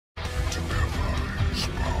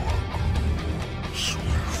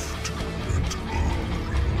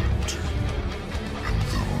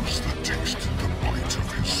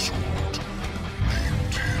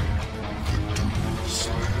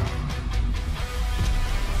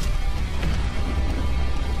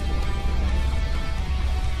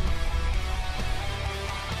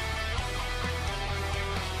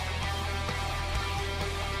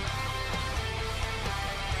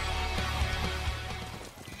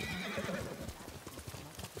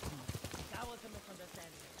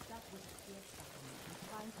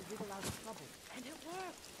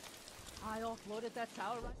out at that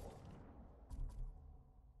tower right?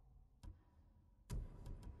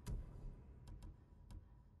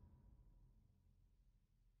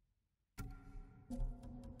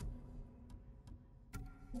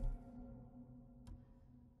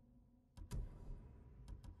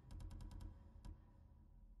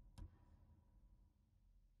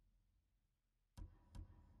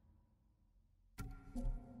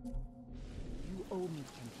 You owe me,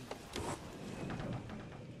 Kenji.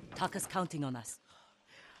 Taka's counting on us.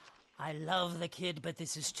 I love the kid, but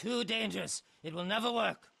this is too dangerous. It will never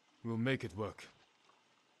work. We'll make it work.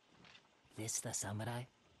 This the samurai?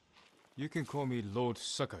 You can call me Lord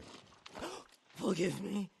Sakai. Forgive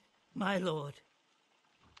me, my lord.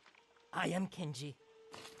 I am Kenji,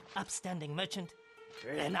 upstanding merchant,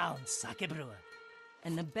 renowned sake brewer.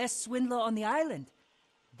 And the best swindler on the island.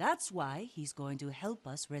 That's why he's going to help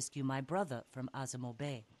us rescue my brother from Azamo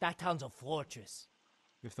Bay. That town's a fortress.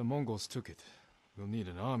 If the Mongols took it, we'll need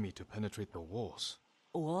an army to penetrate the walls.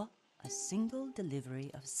 Or a single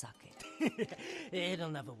delivery of sake. It'll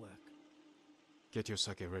never work. Get your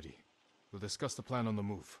sake ready. We'll discuss the plan on the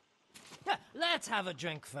move. Let's have a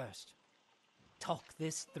drink first. Talk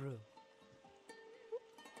this through.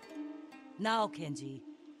 Now, Kenji.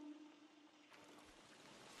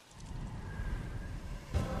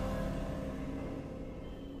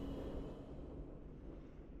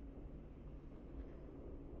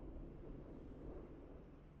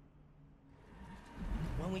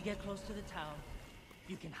 When we get close to the town,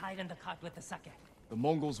 you can hide in the cart with the sake. The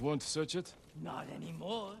Mongols won't search it? Not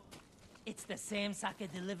anymore. It's the same sake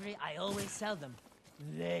delivery I always sell them.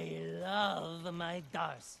 They love my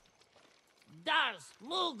dars. Dars,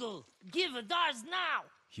 Mogul! Give a dars now!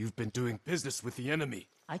 You've been doing business with the enemy.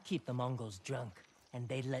 I keep the Mongols drunk, and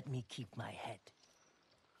they let me keep my head.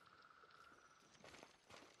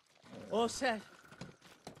 All set.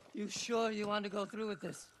 You sure you want to go through with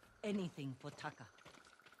this? Anything for Taka.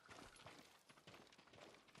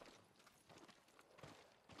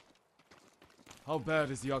 How bad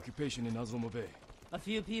is the occupation in Azamo Bay? A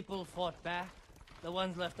few people fought back. The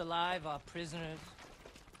ones left alive are prisoners.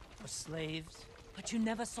 Or slaves. But you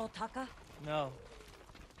never saw Taka? No.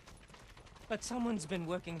 But someone's been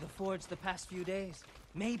working the forge the past few days.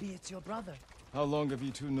 Maybe it's your brother. How long have you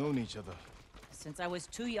two known each other? Since I was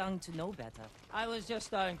too young to know better. I was just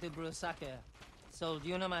starting to brew sake. Sold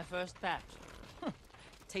Yuna my first batch.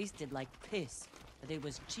 Tasted like piss, but it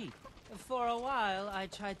was cheap. For a while, I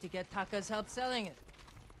tried to get Taka's help selling it.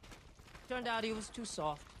 Turned out he was too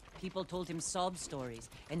soft. People told him sob stories,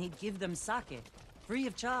 and he'd give them sake, free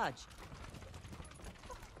of charge.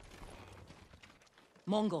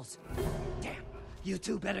 Mongols. Damn! You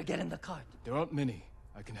two better get in the cart. There aren't many.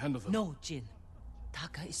 I can handle them. No, Jin.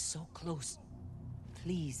 Taka is so close.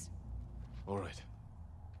 Please. All right.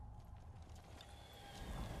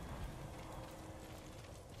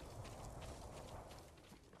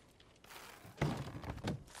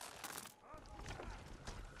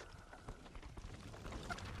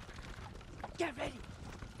 Get ready!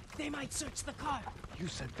 They might search the car. You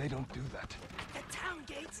said they don't do that. The town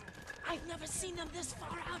gates? I've never seen them this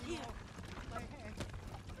far out here.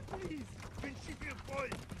 Please, can she be a boy?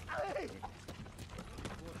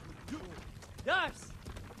 Dars!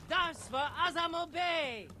 Dars for Azamo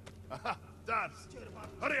Bay! Aha, Dars!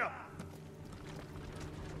 Hurry up!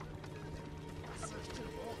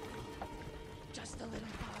 Just a little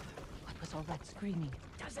farther. What was all that screaming?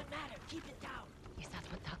 Doesn't matter. Keep it down. Is that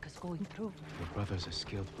what Taka's going through? Your brother's a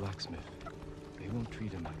skilled blacksmith. They won't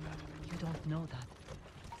treat him like that. You don't know that.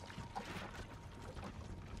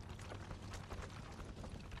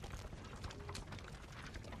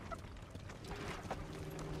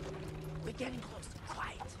 We're getting close.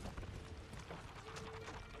 Quiet.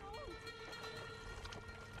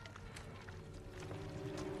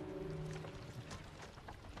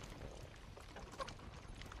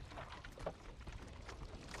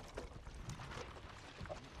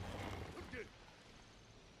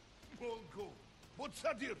 Mongo,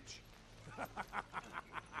 Botsadirch!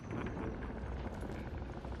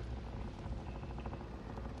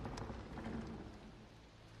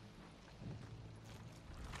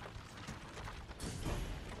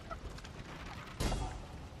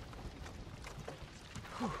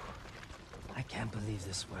 I can't believe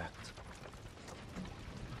this worked.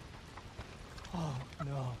 Oh,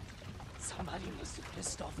 no. Somebody must have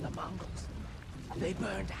pissed off the Mongols. They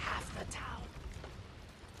burned half the town.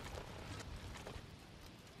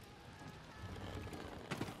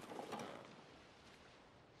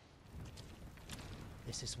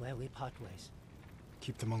 This is where we part ways.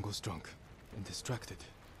 Keep the Mongols drunk and distracted.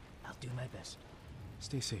 I'll do my best.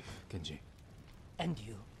 Stay safe, Genji. And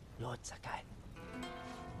you, Lord Sakai.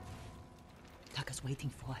 Taka's waiting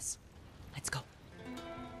for us. Let's go.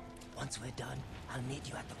 Once we're done, I'll meet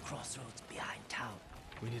you at the crossroads behind town.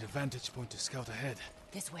 We need a vantage point to scout ahead.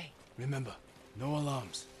 This way. Remember, no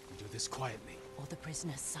alarms. We do this quietly. All the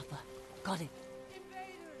prisoners suffer. Got it.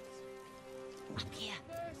 Up here.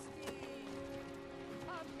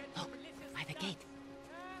 Look, by the gate.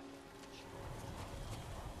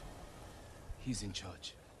 He's in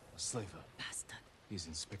charge. A slaver. Bastard. He's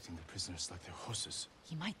inspecting the prisoners like they're horses.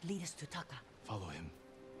 He might lead us to Taka. Follow him.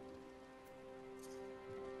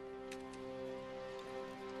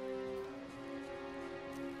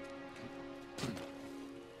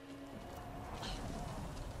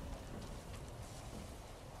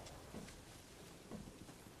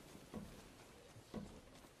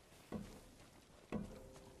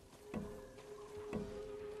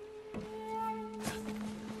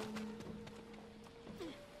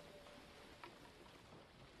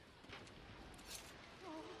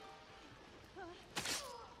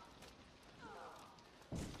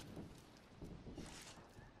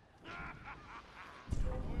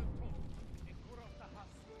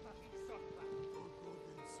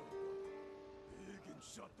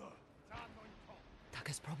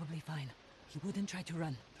 Taka's probably fine. He wouldn't try to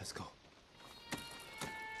run. Let's go.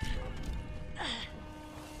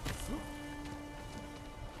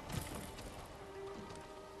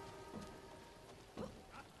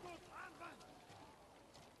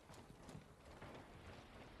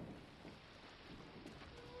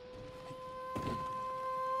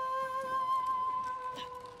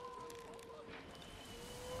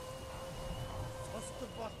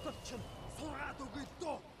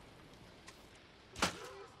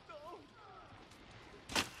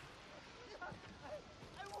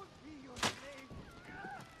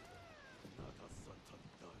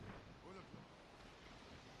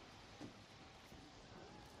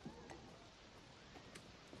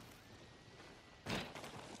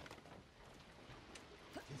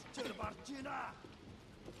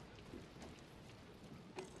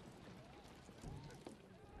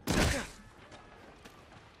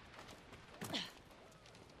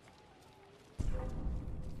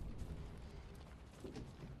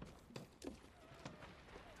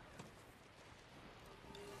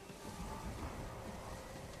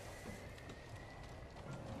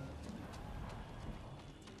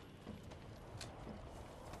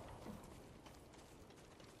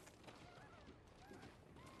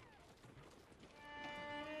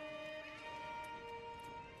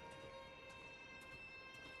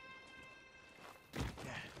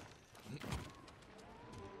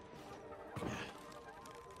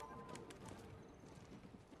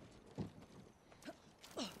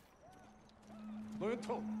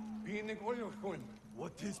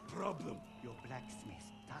 What is problem? Your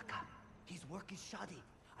blacksmith, Taka. His work is shoddy.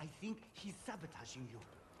 I think he's sabotaging you.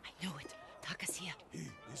 I knew it. Taka's here. He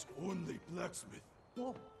is only blacksmith.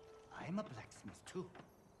 Oh, I'm a blacksmith too.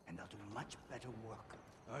 And I'll do much better work.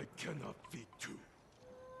 I cannot feed two.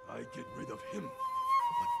 I get rid of him.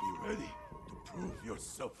 But be ready to prove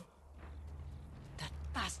yourself. That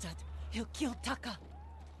bastard! He'll kill Taka!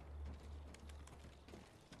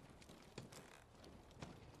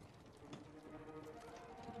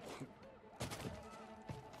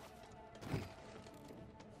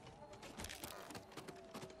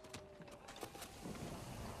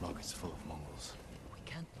 Market's full of Mongols. We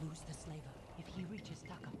can't lose the slaver if he reaches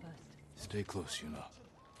Taka first. Stay close, Yuna.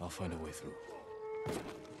 I'll find a way through.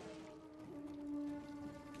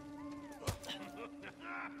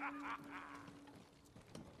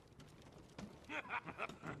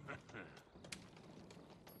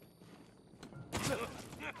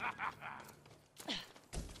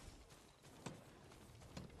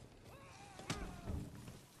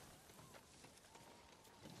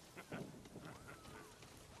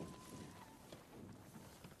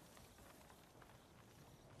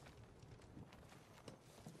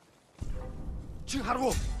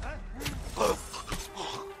 칭하루!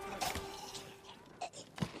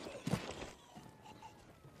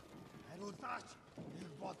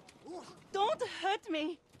 Don't hurt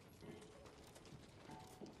me!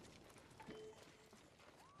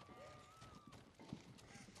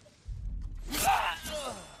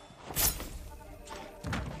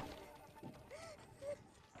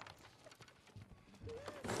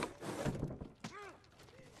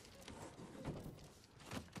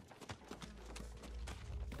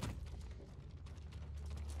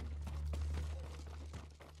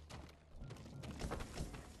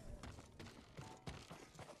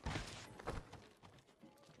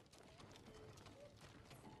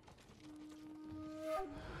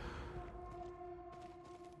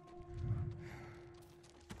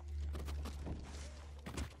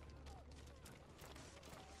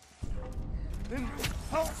 The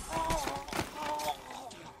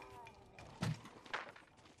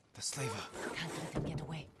slaver. Can't let him get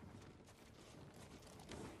away.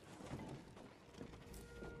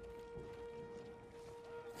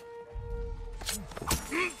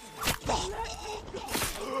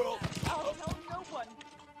 I'll tell no one.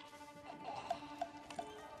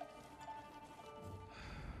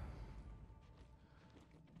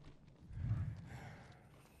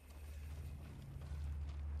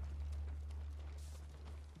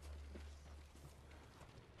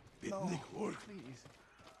 Picnic work. Please.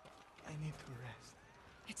 I need to rest.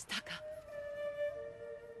 It's Taka.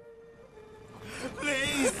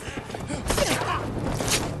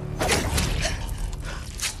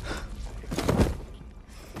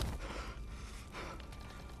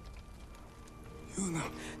 Yuna.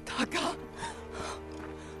 Taka!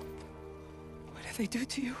 What did they do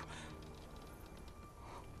to you?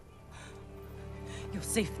 You're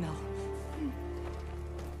safe now.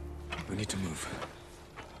 We need to move.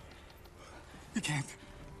 We can't.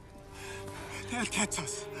 They'll catch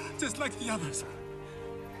us, just like the others.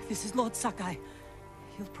 This is Lord Sakai.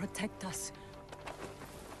 He'll protect us.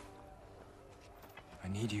 I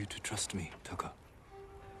need you to trust me, Taka.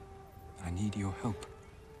 I need your help.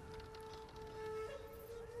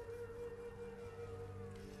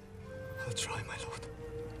 I'll try, my lord.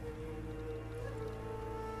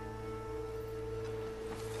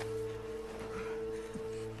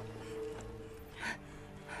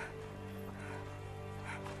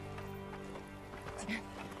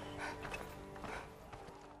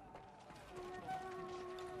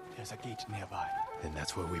 There's a gate nearby. Then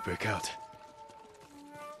that's where we break out.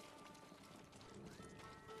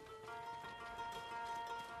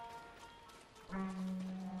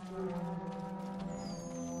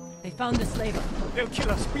 They found the slaver. They'll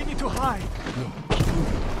kill us. We need to hide. No. We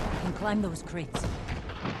can climb those crates.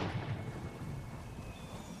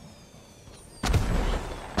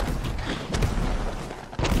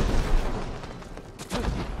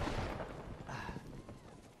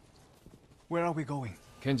 Where are we going?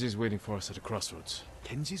 Kenji's waiting for us at the crossroads.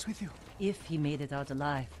 Kenji's with you? If he made it out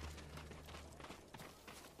alive.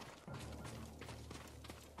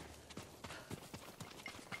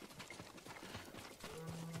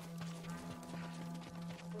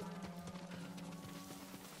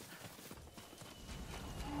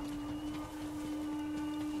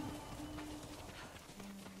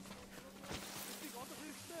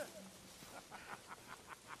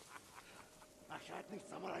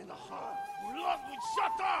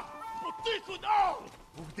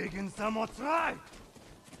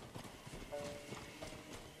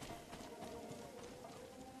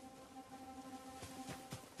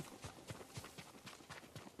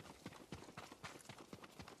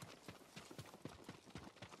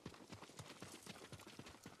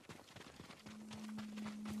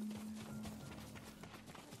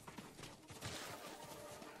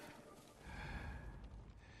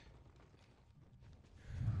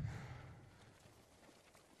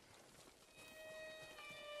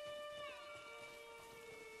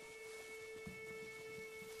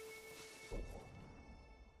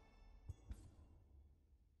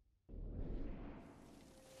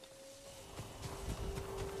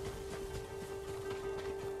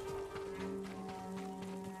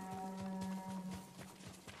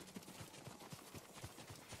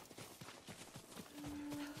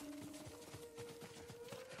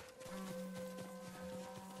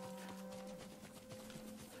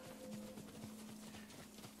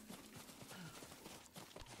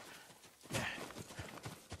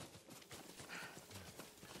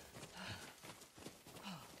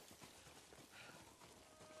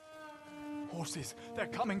 Horses, they're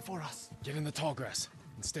coming for us. Get in the tall grass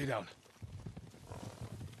and stay down.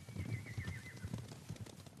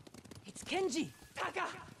 It's Kenji! Taka!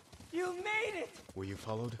 You made it! Were you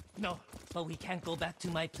followed? No, but we can't go back to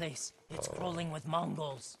my place. It's crawling with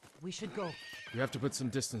Mongols. We should go. We have to put some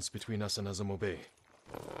distance between us and Azamo Bay.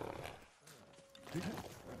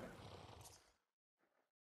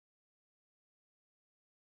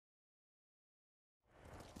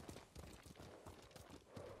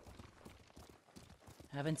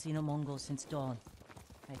 Haven't seen a Mongol since dawn.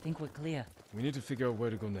 I think we're clear. We need to figure out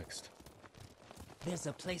where to go next. There's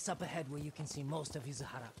a place up ahead where you can see most of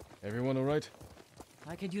Izuhara. Everyone all right?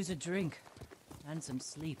 I could use a drink. And some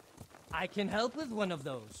sleep. I can help with one of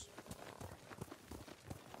those.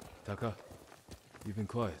 Taka, you've been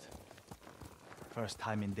quiet. First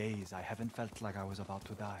time in days, I haven't felt like I was about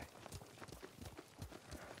to die.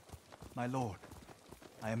 My lord,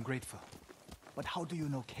 I am grateful. But how do you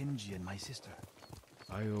know Kenji and my sister?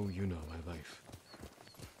 I owe Yuna my life.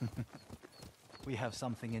 We have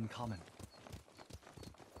something in common.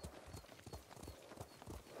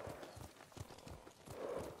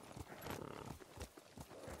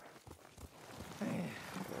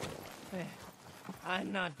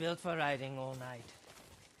 I'm not built for riding all night.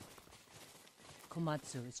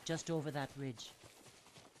 Komatsu is just over that ridge.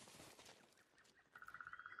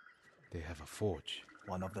 They have a forge.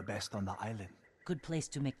 One of the best on the island. Good place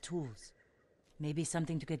to make tools. Maybe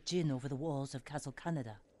something to get Jin over the walls of Castle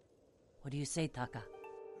Kaneda. What do you say, Taka?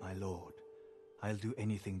 My lord, I'll do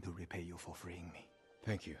anything to repay you for freeing me.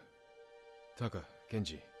 Thank you. Taka,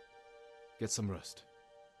 Genji, get some rest.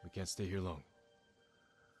 We can't stay here long.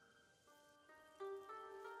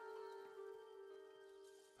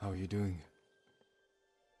 How are you doing?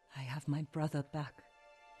 I have my brother back.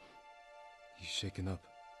 He's shaken up.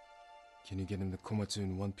 Can you get him to Komatsu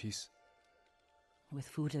in one piece? With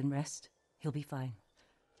food and rest, he'll be fine.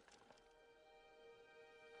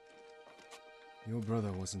 Your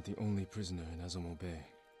brother wasn't the only prisoner in Azumo Bay.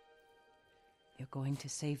 You're going to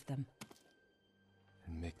save them.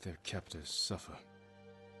 And make their captors suffer.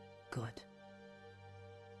 Good.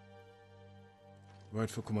 Ride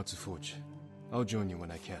for Komatsu Forge. I'll join you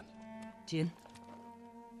when I can. Jin?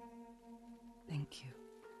 Thank you.